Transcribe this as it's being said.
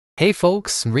Hey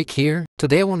folks, Rick here.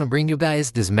 Today I want to bring you guys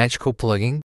this magical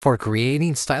plugin for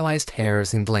creating stylized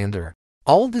hairs in Blender.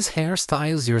 All these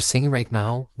hairstyles you're seeing right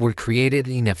now were created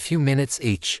in a few minutes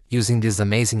each using this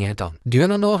amazing add-on. Do you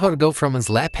wanna know how to go from a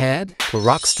slap head to a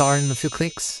rock star in a few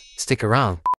clicks? Stick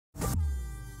around.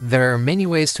 There are many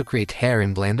ways to create hair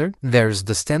in Blender. There's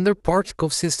the standard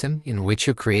particle system in which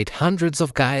you create hundreds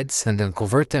of guides and then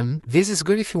convert them. This is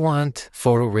good if you want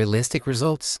photorealistic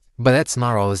results, but that's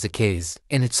not always the case.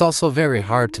 And it's also very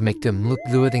hard to make them look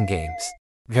good in games.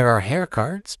 There are hair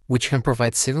cards, which can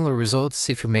provide similar results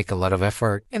if you make a lot of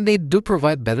effort, and they do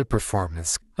provide better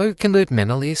performance. Or you can do it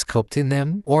manually, sculpting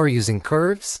them, or using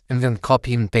curves, and then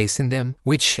copy and pasting them,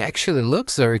 which actually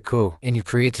looks very cool, and you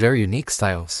create very unique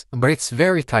styles, but it's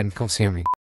very time consuming.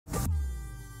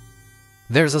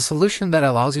 There's a solution that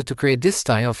allows you to create this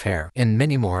style of hair, and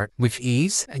many more, with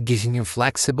ease, giving you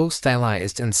flexible,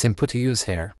 stylized, and simple to use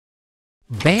hair.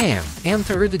 Bam!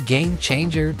 Enter the game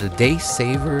changer, the day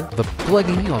saver, the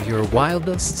plugin of your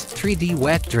wildest 3D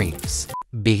wet dreams.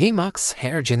 Behemox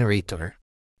Hair Generator.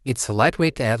 It's a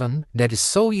lightweight add-on that is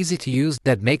so easy to use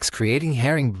that makes creating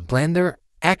hair in Blender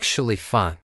actually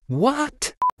fun.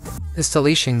 What?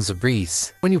 Installation is a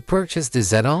breeze. When you purchase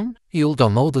this add-on, you'll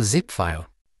download the zip file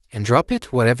and drop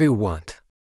it wherever you want.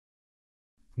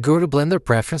 Go to Blender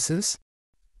Preferences,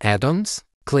 Add-ons,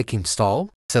 click Install.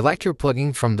 Select your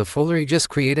plugin from the folder you just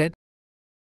created.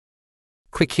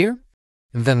 Click here,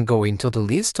 and then go into the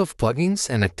list of plugins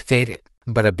and activate it.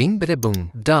 Bada bing, bada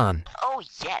boom, done. Oh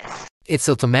yes! It's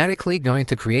automatically going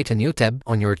to create a new tab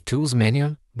on your Tools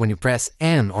menu when you press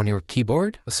N on your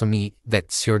keyboard. Assuming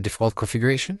that's your default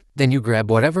configuration. Then you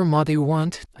grab whatever model you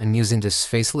want. I'm using this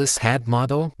faceless head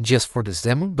model just for this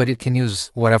demo, but you can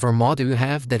use whatever model you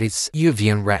have that is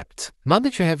UV unwrapped. Now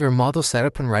that you have your model set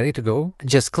up and ready to go,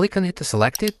 just click on it to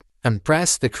select it and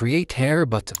press the Create Hair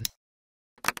button.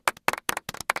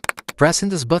 Pressing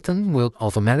this button will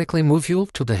automatically move you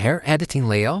to the hair editing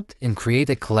layout and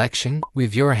create a collection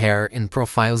with your hair and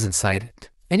profiles inside it.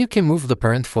 And you can move the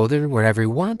parent folder wherever you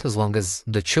want as long as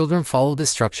the children follow the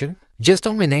structure. Just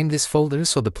don't rename this folder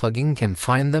so the plugin can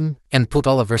find them and put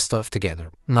all of your stuff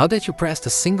together. Now that you pressed a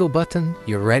single button,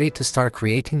 you're ready to start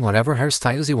creating whatever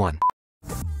hairstyles you want.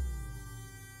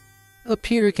 Up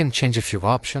here you can change a few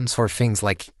options for things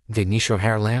like the initial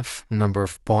hair length, number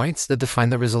of points that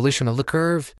define the resolution of the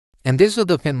curve, and this will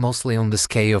depend mostly on the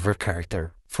scale of your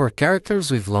character. For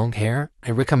characters with long hair, I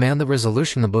recommend the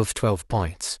resolution above 12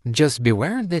 points. Just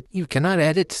beware that you cannot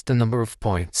edit the number of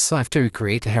points after you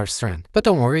create a hair strand. But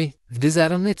don't worry, this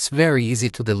add-on it's very easy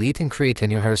to delete and create a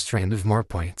new hair strand with more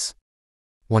points.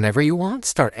 Whenever you want,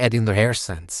 start adding the hair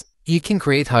strands. You can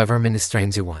create however many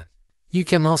strands you want. You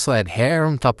can also add hair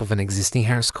on top of an existing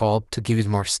hair sculpt to give it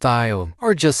more style,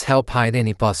 or just help hide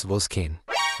any possible skin.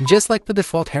 Just like the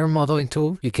default hair modeling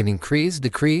tool, you can increase,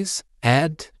 decrease,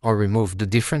 add, or remove the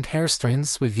different hair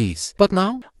strands with ease. But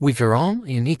now, with your own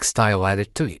unique style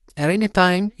added to it. At any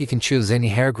time, you can choose any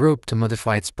hair group to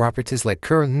modify its properties like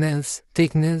curlness,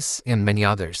 thickness, and many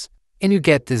others. And you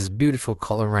get this beautiful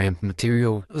color ramp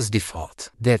material as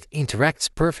default that interacts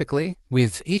perfectly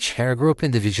with each hair group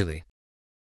individually.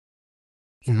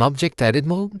 In Object Edit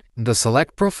mode, the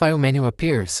Select Profile menu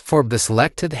appears for the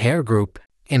selected hair group,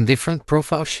 and different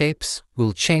profile shapes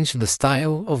will change the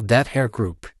style of that hair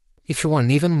group. If you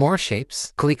want even more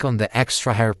shapes, click on the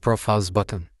Extra Hair Profiles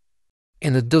button.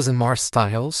 And a dozen more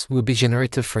styles will be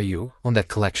generated for you on that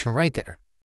collection right there.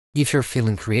 If you're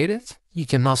feeling creative, you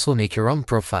can also make your own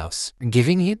profiles,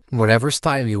 giving it whatever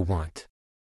style you want.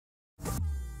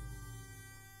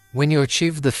 When you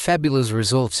achieve the fabulous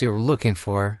results you're looking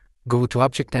for, go to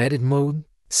Object Edit mode,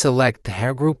 select the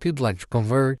hair group you'd like to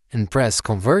convert, and press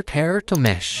Convert Hair to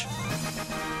Mesh.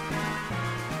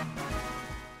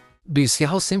 Do you see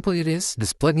how simple it is?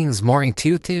 This plugin is more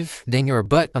intuitive than your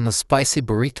butt on a spicy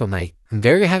burrito night. And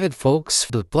there you have it, folks.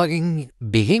 The plugin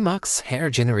Behemox Hair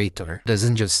Generator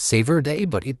doesn't just save your day,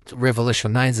 but it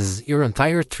revolutionizes your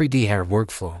entire 3D hair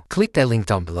workflow. Click that link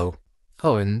down below.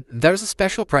 Oh, and there's a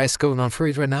special price going on for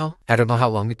it right now. I don't know how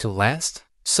long it will last,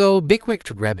 so be quick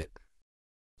to grab it.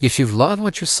 If you've loved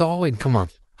what you saw, and come on,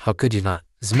 how could you not?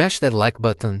 Smash that like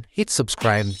button, hit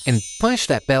subscribe, and punch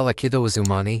that bell like it owes you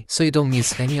money so you don't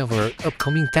miss any of our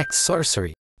upcoming tech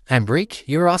sorcery. I'm Rick,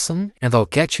 you're awesome, and I'll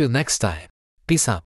catch you next time. Peace out.